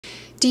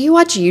Do you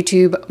watch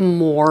YouTube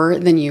more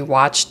than you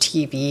watch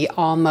TV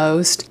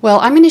almost?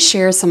 Well, I'm going to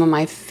share some of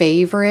my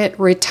favorite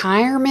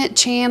retirement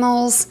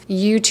channels,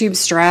 YouTube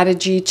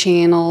strategy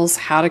channels,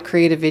 how to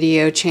create a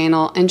video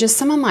channel, and just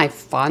some of my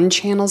fun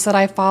channels that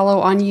I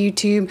follow on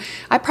YouTube.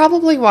 I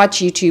probably watch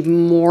YouTube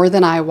more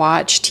than I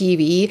watch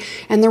TV,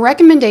 and the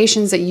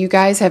recommendations that you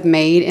guys have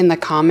made in the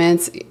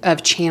comments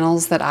of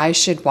channels that I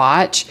should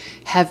watch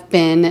have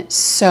been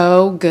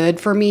so good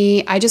for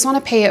me. I just want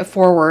to pay it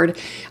forward.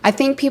 I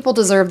think people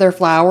deserve their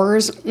flowers,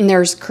 and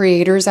there's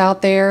creators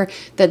out there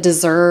that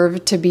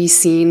deserve to be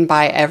seen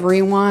by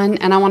everyone,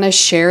 and I want to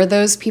share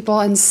those people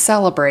and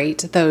celebrate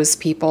those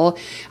people.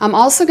 I'm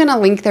also going to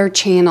link their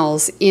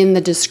channels in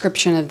the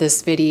description of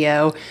this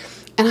video.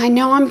 And I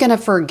know I'm going to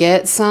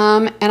forget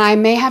some, and I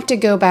may have to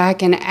go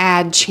back and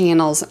add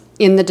channels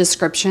in the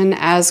description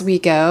as we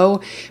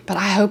go, but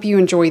I hope you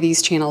enjoy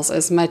these channels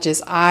as much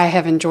as I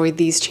have enjoyed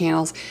these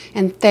channels.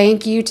 And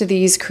thank you to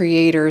these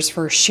creators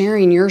for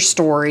sharing your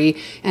story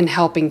and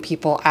helping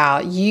people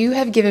out. You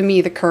have given me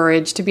the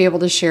courage to be able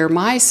to share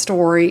my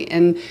story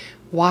and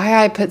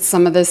why I put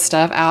some of this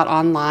stuff out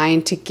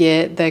online to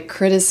get the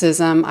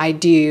criticism I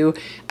do.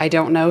 I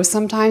don't know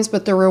sometimes,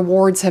 but the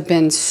rewards have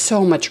been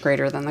so much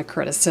greater than the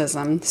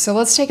criticism. So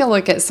let's take a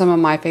look at some of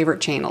my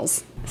favorite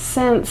channels.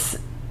 Since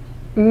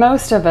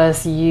most of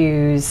us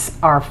use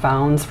our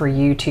phones for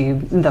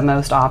YouTube the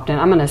most often,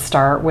 I'm going to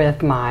start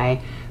with my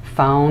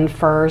phone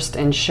first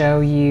and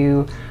show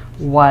you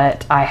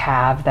what I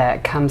have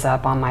that comes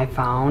up on my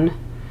phone.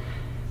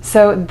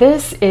 So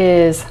this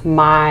is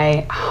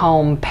my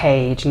home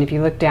page, and if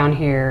you look down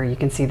here you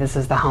can see this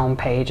is the home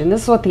page, and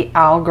this is what the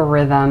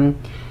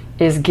algorithm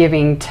is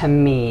giving to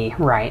me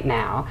right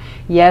now.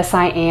 Yes,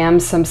 I am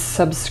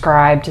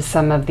subscribed to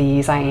some of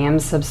these. I am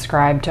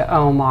subscribed to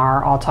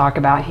Omar. I'll talk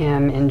about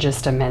him in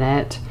just a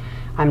minute.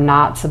 I'm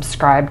not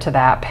subscribed to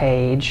that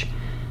page.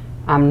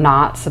 I'm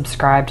not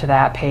subscribed to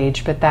that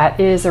page, but that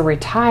is a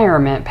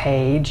retirement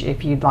page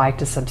if you'd like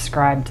to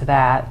subscribe to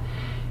that.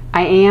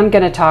 I am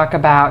going to talk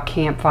about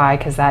Campfire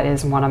because that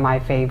is one of my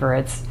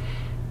favorites.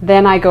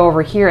 Then I go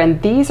over here,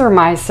 and these are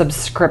my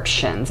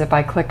subscriptions. If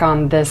I click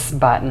on this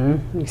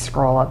button, you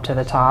scroll up to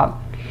the top.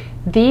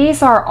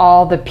 These are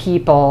all the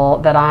people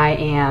that I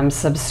am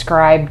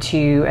subscribed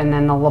to, and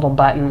then the little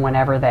button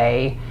whenever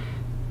they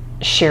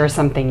share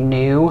something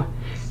new.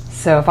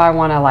 So if I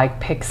want to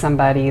like pick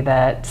somebody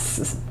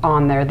that's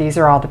on there, these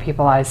are all the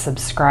people I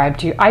subscribe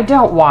to. I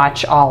don't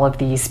watch all of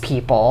these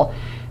people.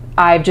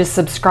 I've just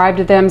subscribed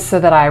to them so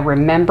that I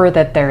remember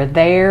that they're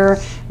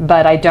there,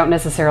 but I don't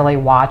necessarily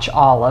watch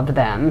all of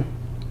them.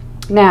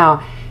 Now,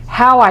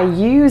 how I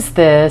use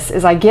this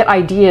is I get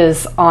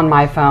ideas on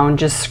my phone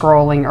just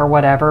scrolling or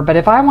whatever, but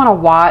if I want to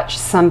watch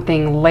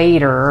something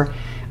later,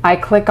 I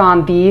click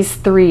on these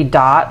three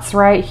dots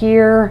right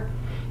here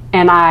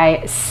and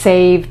I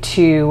save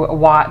to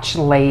watch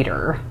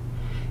later.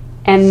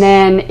 And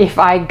then if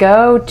I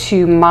go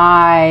to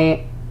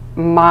my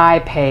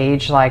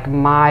page, like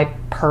my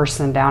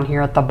person down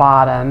here at the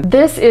bottom,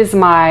 this is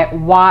my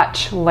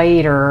watch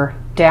later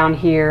down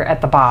here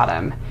at the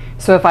bottom.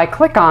 So if I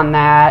click on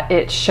that,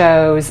 it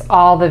shows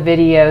all the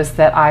videos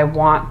that I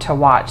want to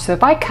watch. So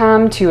if I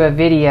come to a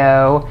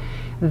video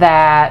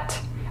that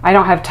I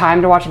don't have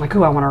time to watch, I'm like,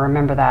 ooh, I want to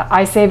remember that,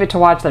 I save it to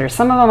watch later.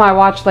 Some of them I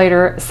watch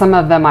later, some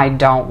of them I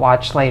don't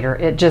watch later.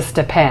 It just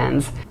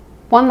depends.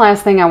 One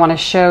last thing I want to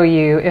show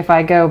you, if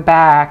I go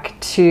back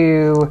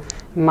to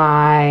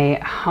my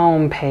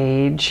home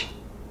page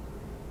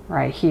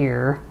right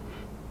here,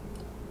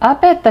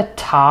 up at the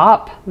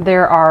top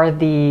there are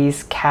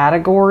these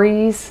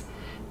categories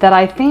that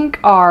I think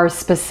are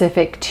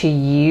specific to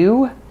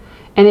you,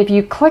 and if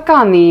you click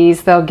on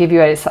these they'll give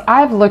you so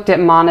I've looked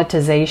at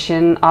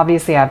monetization.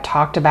 Obviously I've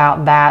talked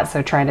about that,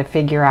 so trying to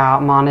figure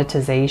out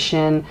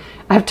monetization.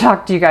 I've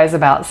talked to you guys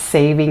about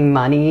saving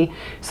money,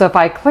 so if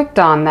I clicked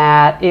on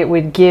that it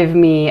would give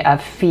me a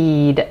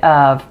feed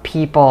of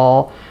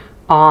people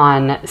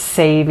on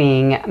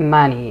saving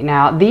money.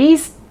 Now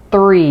these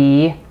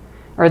three,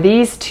 or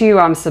these two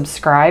I'm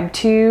subscribed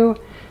to.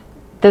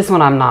 This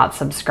one I'm not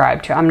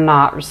subscribed to. I'm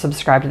not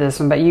subscribed to this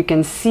one, but you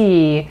can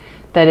see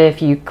that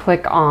if you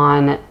click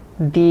on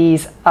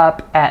these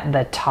up at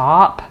the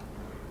top,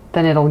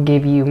 then it'll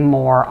give you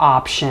more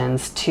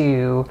options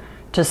to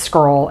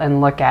scroll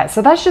and look at.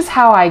 So that's just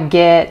how I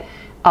get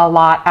a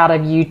lot out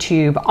of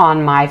YouTube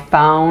on my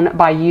phone,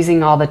 by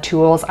using all the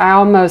tools. I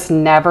almost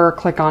never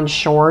click on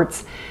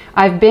shorts.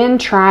 I've been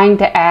trying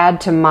to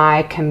add to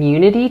my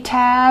community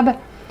tab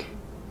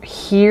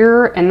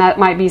here, and that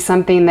might be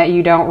something that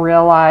you don't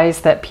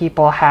realize that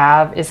people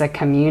have, is a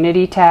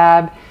community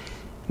tab.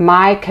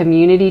 My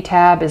community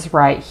tab is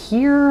right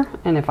here,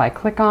 and if I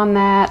click on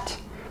that,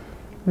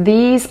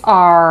 these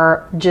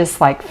are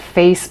just like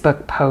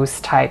Facebook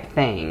post type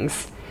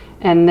things.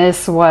 And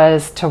this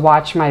was to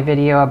watch my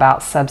video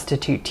about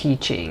substitute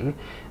teaching.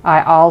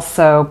 I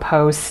also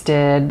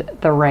posted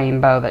the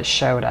rainbow that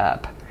showed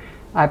up.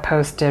 I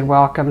posted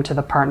welcome to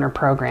the partner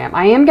program.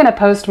 I am going to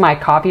post my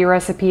coffee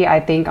recipe, I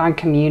think, on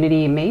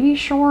community, maybe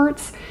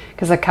shorts,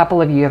 because a couple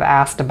of you have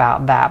asked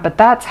about that. But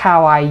that's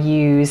how I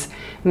use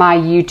my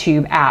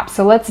YouTube app.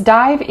 So let's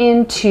dive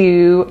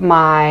into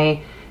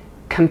my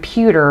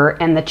computer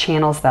and the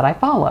channels that I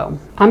follow.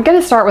 I'm going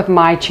to start with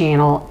my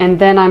channel, and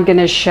then I'm going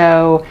to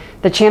show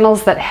the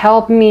channels that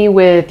help me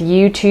with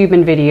YouTube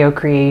and video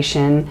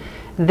creation,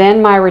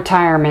 then my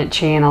retirement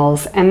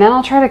channels, and then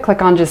I'll try to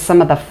click on just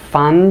some of the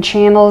fun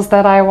channels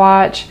that I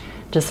watch,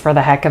 just for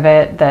the heck of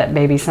it, that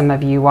maybe some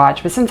of you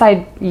watch. But since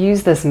I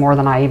use this more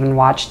than I even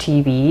watch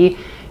TV,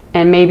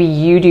 and maybe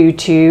you do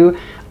too,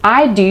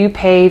 I do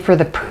pay for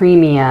the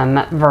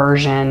premium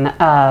version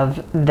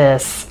of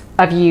this,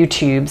 of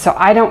YouTube. So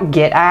I don't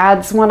get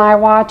ads when I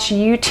watch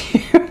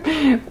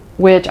YouTube,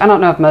 which I don't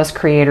know if most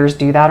creators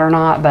do that or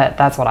not, but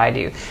that's what I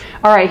do.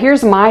 All right,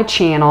 here's my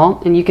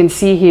channel, and you can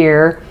see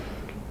here,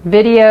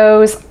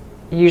 videos,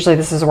 usually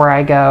this is where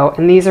I go,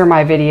 and these are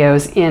my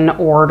videos in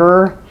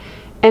order.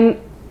 And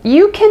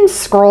you can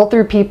scroll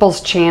through people's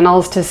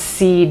channels to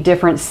see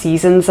different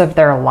seasons of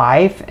their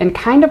life. And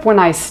kind of when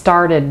I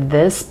started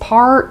this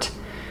part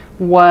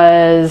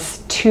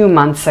was 2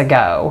 months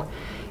ago.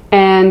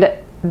 And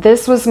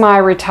this was my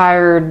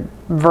retired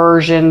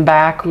version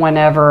back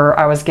whenever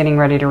I was getting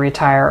ready to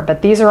retire.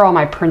 But these are all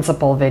my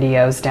principal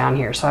videos down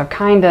here. So I've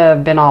kind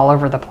of been all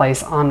over the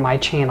place on my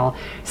channel.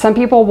 Some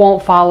people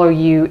won't follow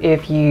you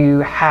if you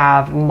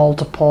have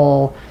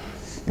multiple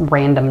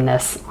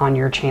randomness on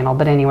your channel.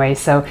 But anyway,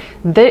 so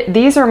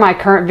these are my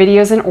current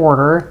videos in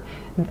order.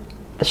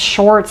 The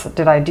shorts,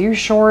 did I do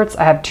shorts?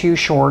 I have 2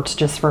 shorts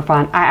just for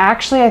fun.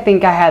 I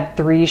think I had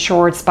 3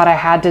 shorts, but I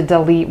had to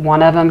delete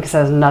one of them because it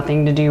has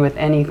nothing to do with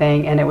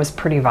anything, and it was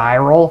pretty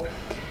viral.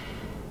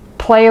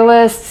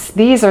 Playlists,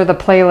 these are the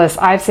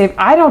playlists I've saved.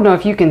 I don't know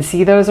if you can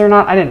see those or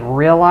not. I didn't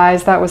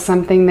realize that was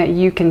something that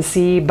you can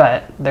see,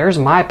 but there's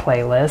my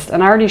playlist.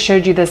 And I already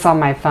showed you this on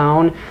my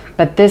phone,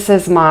 but this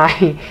is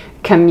my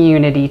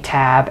community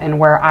tab, and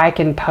where I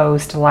can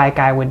post like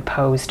I would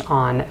post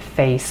on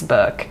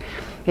Facebook.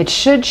 It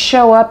should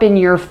show up in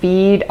your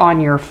feed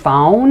on your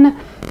phone,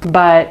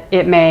 but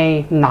it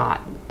may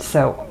not.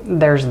 So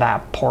there's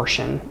that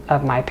portion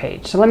of my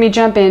page. So let me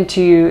jump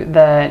into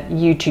the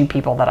YouTube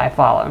people that I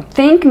follow.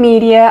 Think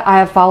Media I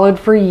have followed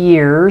for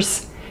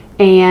years,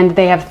 and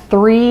they have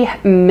 3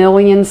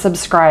 million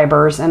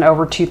subscribers and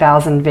over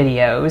 2,000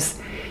 videos.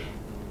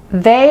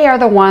 They are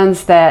the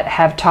ones that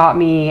have taught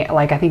me,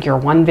 like, I think you're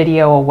 1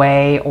 video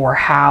away, or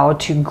how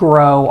to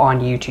grow on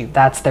YouTube.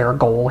 That's their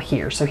goal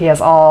here. So he has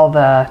all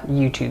the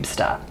YouTube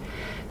stuff.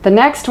 The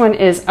next one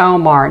is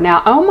Omar.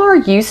 Now, Omar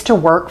used to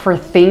work for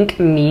Think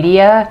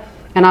Media,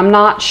 and I'm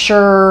not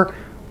sure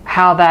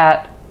how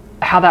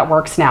that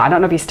works now. I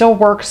don't know if he still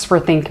works for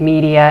Think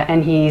Media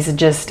and he's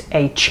just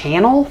a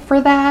channel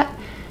for that,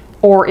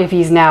 or if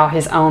he's now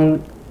his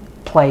own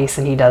place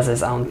and he does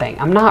his own thing.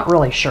 I'm not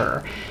really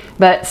sure.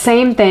 But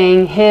same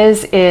thing,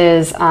 his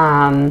is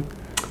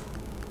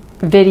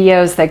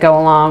videos that go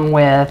along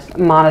with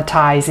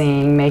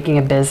monetizing, making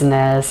a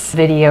business,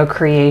 video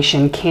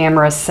creation,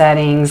 camera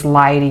settings,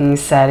 lighting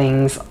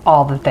settings,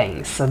 all the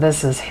things. So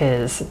this is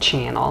his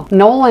channel.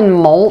 Nolan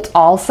Molt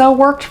also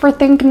worked for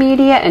Think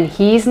Media, and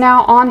he's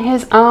now on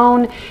his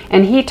own,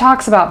 and he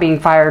talks about being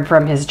fired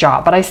from his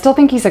job, but I still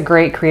think he's a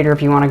great creator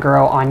if you want to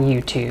grow on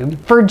YouTube.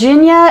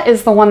 Virginia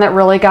is the one that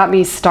really got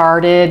me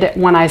started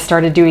when I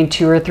started doing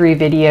 2 or 3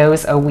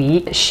 videos a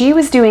week. She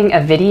was doing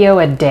a video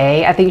a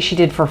day. I think she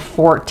did for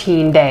 14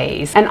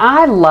 days. And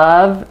I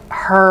love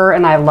her,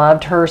 and I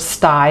loved her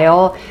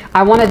style.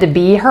 I wanted to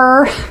be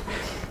her,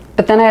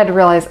 but then I had to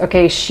realize,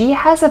 okay, she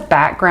has a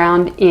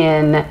background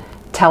in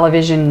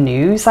television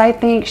news. I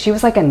think she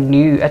was like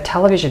a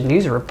television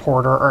news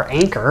reporter or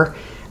anchor.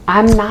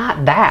 I'm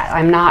not that.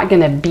 I'm not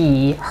gonna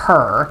be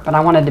her, but I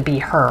wanted to be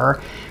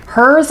her.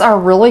 Hers are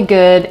really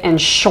good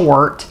and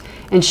short,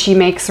 and she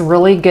makes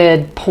really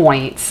good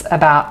points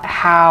about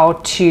how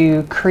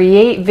to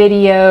create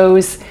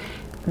videos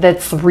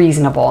that's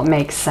reasonable, it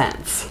makes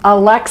sense.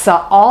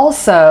 Alexa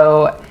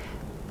also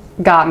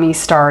got me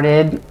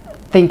started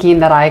thinking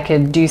that I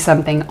could do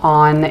something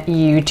on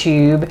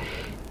YouTube.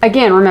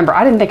 Again, remember,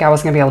 I didn't think I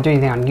was gonna be able to do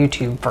anything on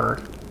YouTube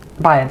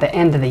by the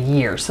end of the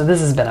year, so this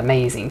has been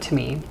amazing to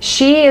me.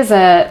 She is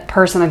a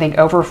person, I think,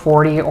 over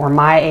 40 or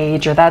my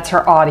age, or that's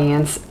her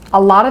audience.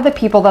 A lot of the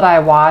people that I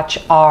watch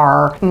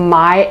are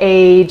my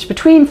age,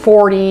 between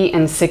 40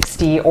 and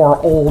 60 or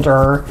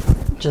older,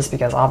 just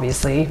because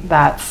obviously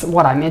that's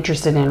what I'm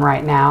interested in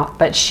right now.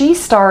 But she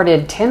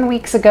started 10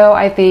 weeks ago,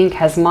 I think,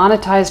 has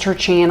monetized her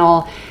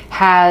channel,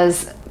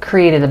 has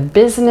created a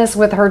business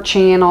with her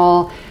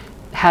channel,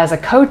 has a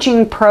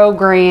coaching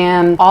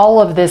program. All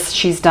of this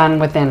she's done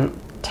within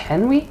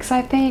 10 weeks,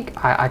 I think.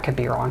 I could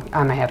be wrong.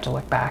 I may have to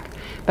look back.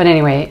 But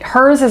anyway,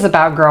 hers is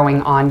about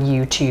growing on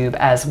YouTube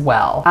as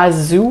well.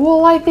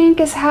 Azul, I think,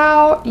 is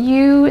how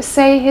you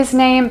say his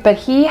name, but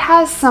he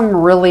has some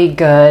really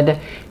good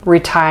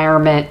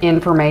retirement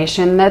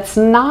information that's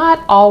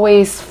not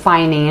always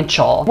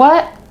financial.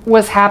 What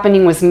was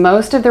happening was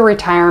most of the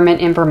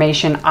retirement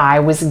information I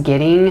was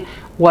getting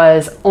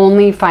was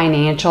only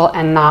financial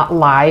and not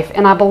life,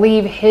 and I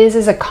believe his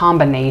is a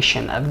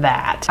combination of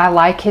that. I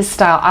like his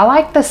style. I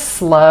like the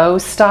slow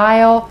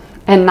style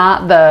and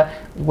not the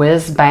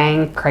whiz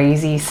bang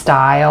crazy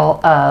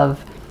style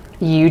of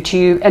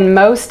YouTube. And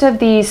most of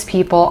these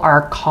people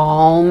are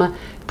calm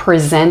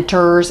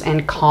presenters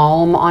and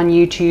calm on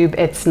YouTube.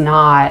 It's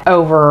not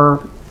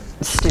over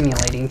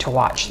stimulating to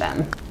watch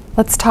them.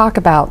 Let's talk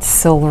about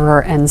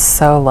Silver and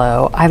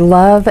Solo. I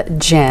love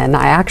Jen.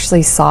 I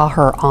actually saw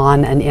her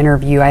on an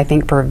interview, I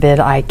think for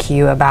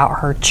vidIQ, about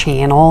her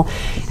channel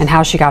and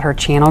how she got her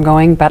channel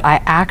going, but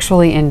I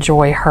actually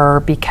enjoy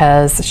her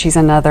because she's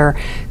another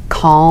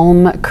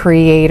calm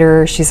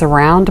creator. She's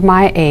around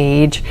my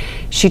age.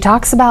 She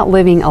talks about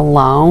living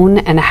alone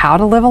and how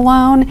to live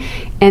alone,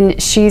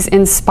 and she's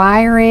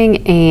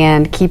inspiring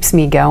and keeps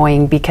me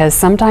going, because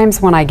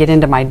sometimes when I get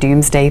into my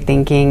doomsday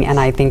thinking and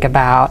I think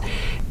about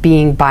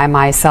being by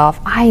myself,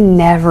 I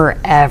never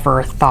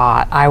ever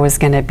thought I was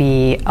going to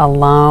be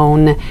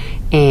alone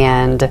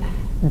and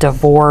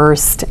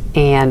divorced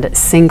and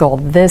single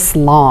this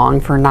long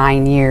for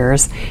 9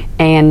 years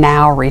and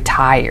now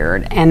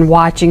retired. And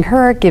watching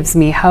her gives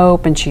me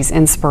hope, and she's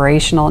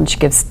inspirational, and she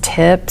gives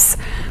tips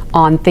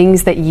on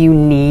things that you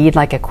need,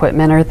 like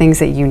equipment or things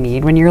that you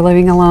need when you're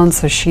living alone.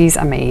 So she's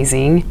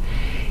amazing.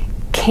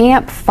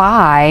 Camp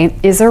Fi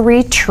is a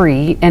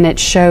retreat, and it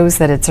shows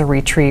that it's a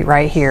retreat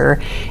right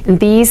here. And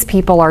these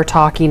people are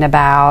talking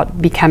about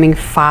becoming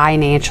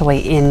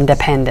financially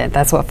independent.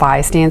 That's what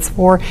FI stands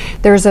for.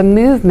 There's a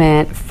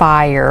movement,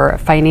 FIRE,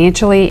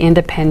 Financially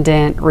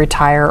Independent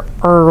Retire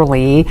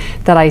Early,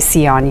 that I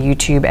see on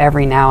YouTube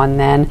every now and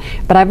then.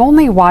 But I've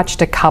only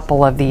watched a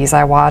couple of these.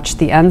 I watched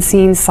The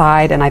Unseen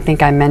Side, and I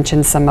think I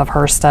mentioned some of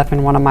her stuff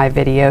in one of my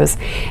videos.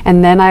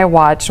 And then I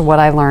watched What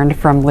I Learned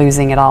from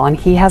Losing It All, and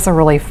he has a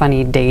really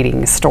funny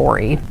dating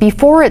story.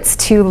 Before It's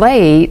Too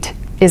Late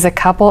is a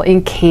couple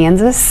in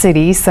Kansas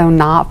City, so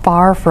not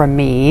far from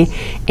me,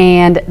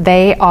 and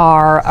they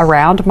are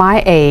around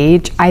my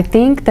age. I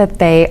think that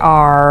they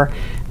are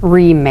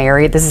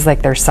remarried. This is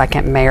like their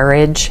second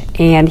marriage,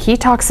 and he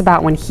talks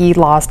about when he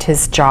lost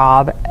his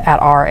job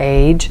at our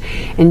age,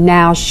 and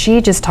now she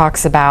just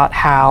talks about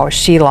how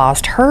she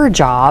lost her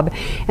job,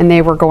 and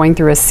they were going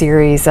through a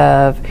series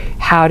of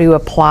how to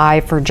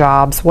apply for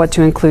jobs, what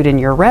to include in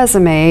your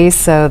resume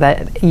so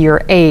that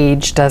your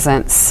age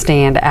doesn't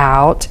stand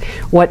out,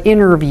 what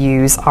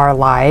interviews are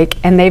like,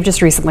 and they've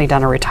just recently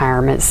done a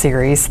retirement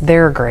series.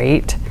 They're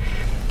great.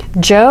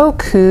 Joe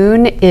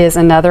Kuhn is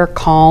another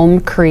calm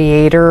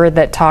creator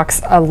that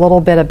talks a little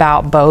bit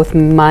about both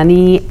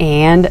money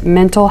and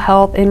mental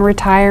health in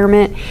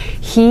retirement.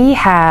 He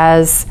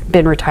has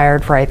been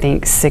retired for, I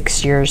think,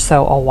 6 years,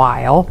 so a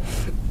while.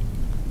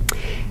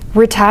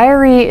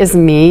 Retiree is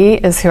Me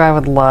is who I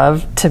would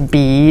love to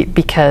be,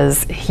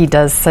 because he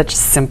does such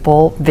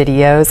simple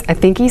videos. I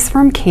think he's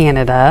from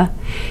Canada.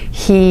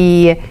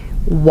 He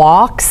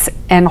walks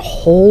and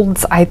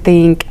holds, I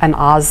think, an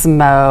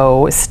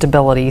Osmo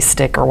stability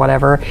stick or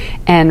whatever,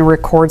 and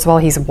records while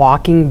he's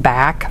walking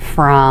back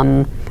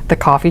from the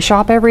coffee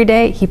shop every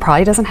day. He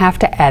probably doesn't have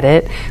to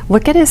edit.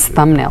 Look at his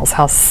thumbnails,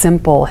 how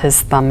simple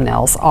his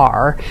thumbnails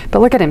are. But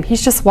look at him,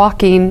 he's just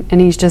walking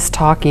and he's just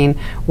talking,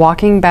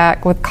 walking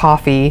back with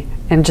coffee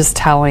and just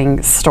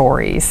telling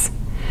stories.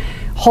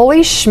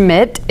 Holy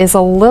Schmidt is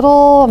a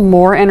little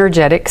more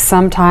energetic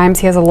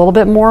sometimes. He has a little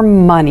bit more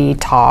money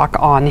talk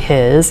on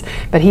his,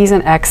 but he's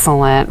an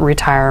excellent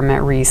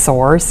retirement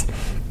resource.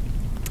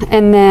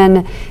 And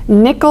then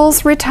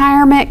Nichols'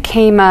 retirement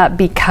came up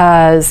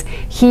because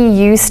he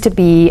used to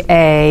be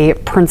a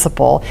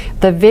principal.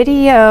 The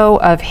video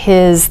of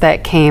his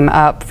that came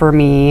up for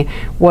me,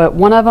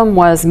 one of them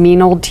was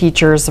Mean Old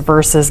Teachers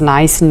versus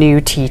Nice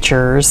New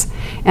Teachers.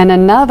 And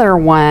another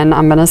one,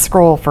 I'm going to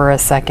scroll for a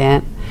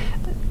second,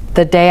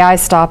 The Day I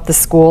Stopped the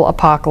School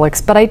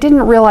Apocalypse, but I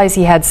didn't realize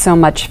he had so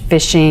much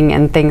fishing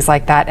and things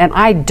like that, and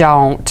I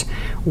don't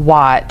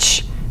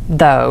watch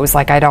those.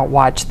 Like, I don't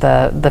watch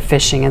the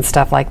fishing and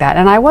stuff like that,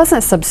 and I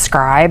wasn't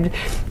subscribed,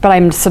 but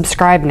I'm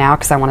subscribed now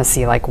because I want to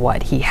see like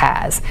what he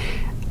has.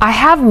 I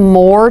have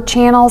more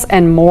channels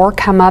and more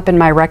come up in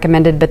my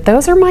recommended, but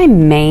those are my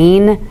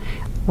main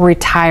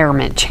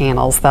retirement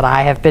channels that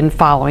I have been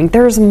following.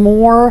 There's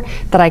more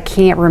that I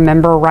can't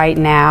remember right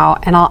now,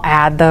 and I'll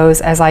add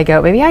those as I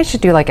go. Maybe I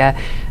should do like a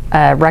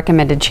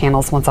recommended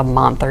channels once a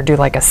month, or do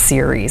like a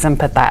series and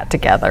put that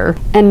together.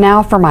 And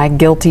now for my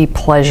guilty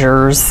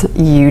pleasures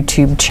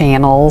YouTube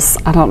channels.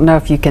 I don't know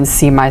if you can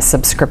see my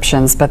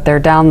subscriptions, but they're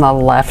down the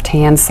left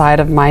hand side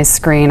of my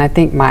screen. I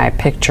think my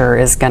picture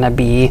is going to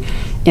be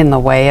in the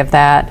way of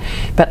that,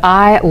 but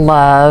I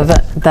love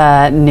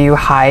the New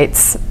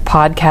Heights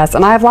podcast,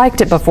 and I've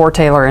liked it before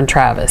Taylor and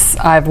Travis.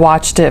 I've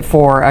watched it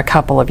for a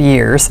couple of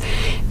years,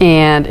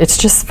 and it's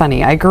just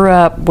funny. I grew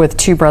up with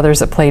two brothers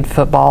that played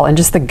football, and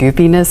just the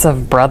goofiness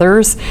of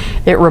brothers,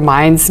 it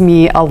reminds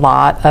me a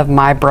lot of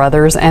my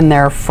brothers and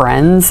their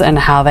friends and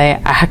how they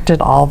acted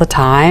all the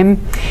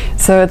time.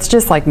 So it's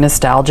just like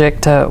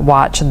nostalgic to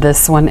watch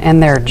this one,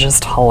 and they're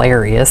just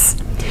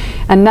hilarious.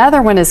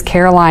 Another one is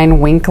Caroline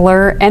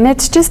Winkler, and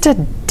it's just a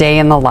day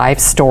in the life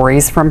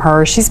stories from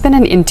her. She's been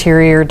an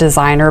interior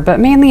designer, but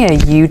mainly a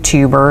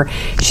YouTuber.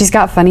 She's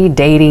got funny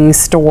dating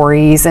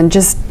stories and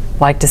just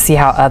like to see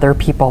how other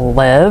people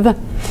live.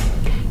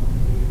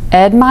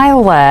 Ed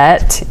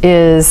Mylett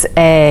is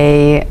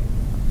a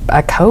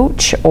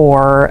coach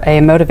or a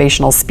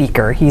motivational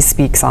speaker. He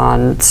speaks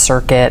on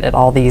circuit at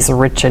all these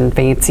rich and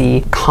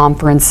fancy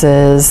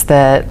conferences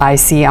that I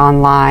see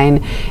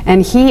online,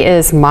 and he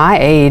is my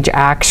age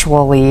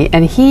actually,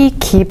 and he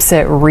keeps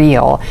it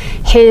real.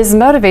 His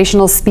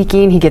motivational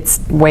speaking, he gets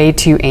way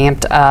too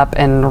amped up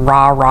and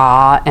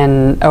rah-rah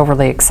and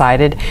overly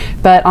excited,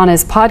 but on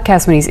his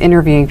podcast when he's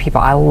interviewing people,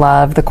 I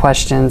love the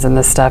questions and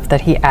the stuff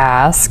that he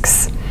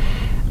asks.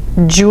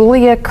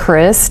 Julia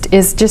Christ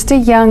is just a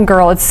young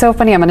girl. It's so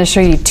funny. I'm going to show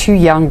you two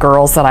young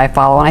girls that I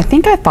follow, and I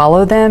think I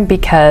follow them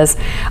because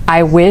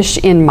I wish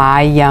in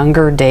my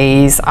younger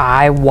days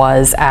I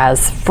was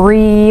as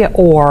free,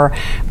 or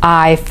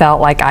I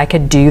felt like I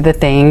could do the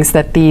things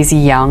that these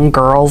young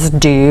girls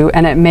do,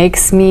 and it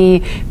makes me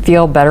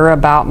feel better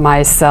about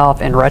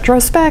myself in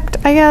retrospect,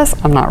 I guess.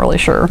 I'm not really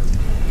sure.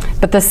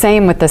 But the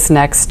same with this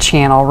next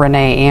channel,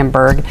 Renee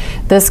Amberg.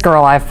 This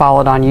girl I've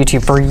followed on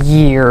YouTube for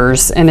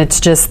years, and it's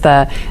just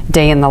the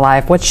day in the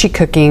life. What's she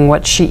cooking?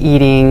 What's she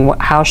eating?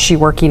 How's she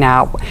working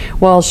out?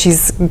 Well,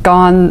 she's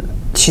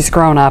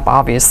grown up,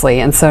 obviously,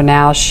 and so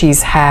now she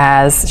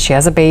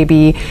has a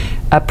baby,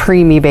 a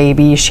preemie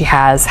baby. She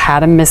has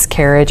had a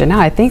miscarriage, and now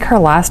I think her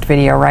last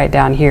video right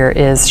down here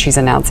is she's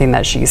announcing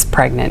that she's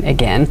pregnant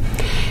again.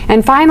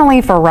 And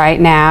finally, for right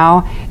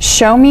now,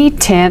 Show Me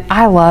Tint.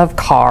 I love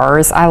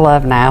cars. I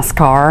love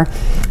NASCAR,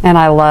 and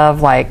I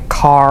love like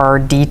car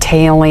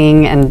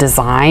detailing and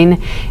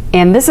design.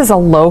 And this is a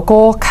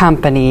local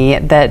company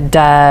that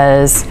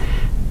does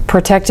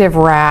protective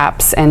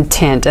wraps and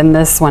tint, and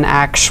this one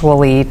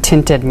actually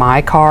tinted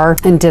my car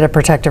and did a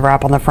protective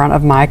wrap on the front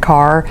of my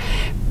car.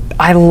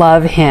 I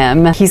love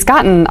him. He's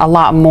gotten a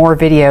lot more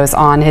videos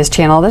on his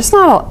channel.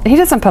 He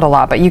doesn't put a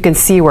lot, but you can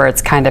see where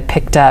it's kind of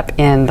picked up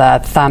in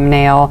the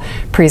thumbnail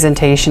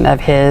presentation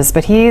of his,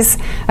 but he's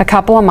a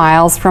couple of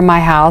miles from my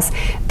house.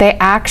 They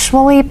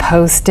actually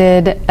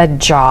posted a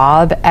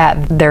job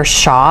at their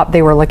shop.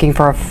 They were looking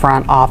for a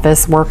front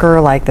office worker,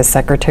 like the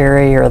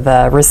secretary or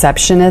the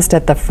receptionist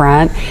at the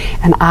front,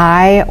 and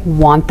I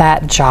want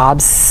that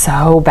job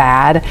so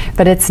bad,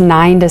 but it's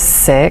 9 to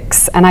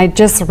 6, and I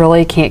just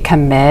really can't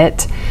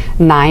commit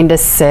 9 to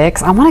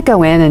 6. I want to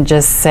go in and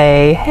just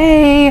say,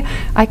 hey,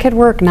 I could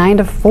work 9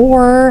 to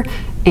 4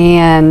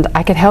 and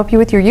I could help you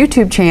with your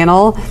YouTube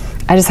channel.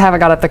 I just haven't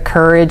got up the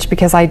courage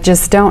because I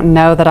just don't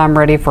know that I'm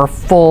ready for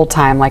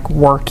full-time, like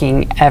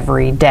working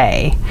every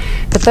day.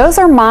 But those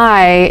are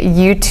my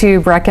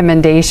YouTube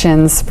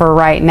recommendations for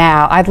right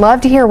now. I'd love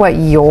to hear what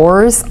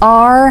yours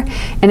are.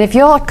 And if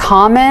you'll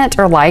comment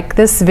or like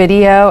this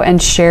video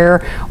and share,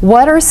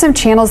 what are some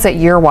channels that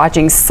you're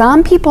watching?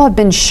 Some people have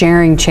been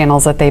sharing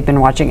channels that they've been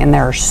watching, and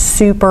they're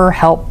super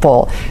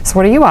helpful. So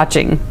what are you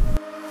watching?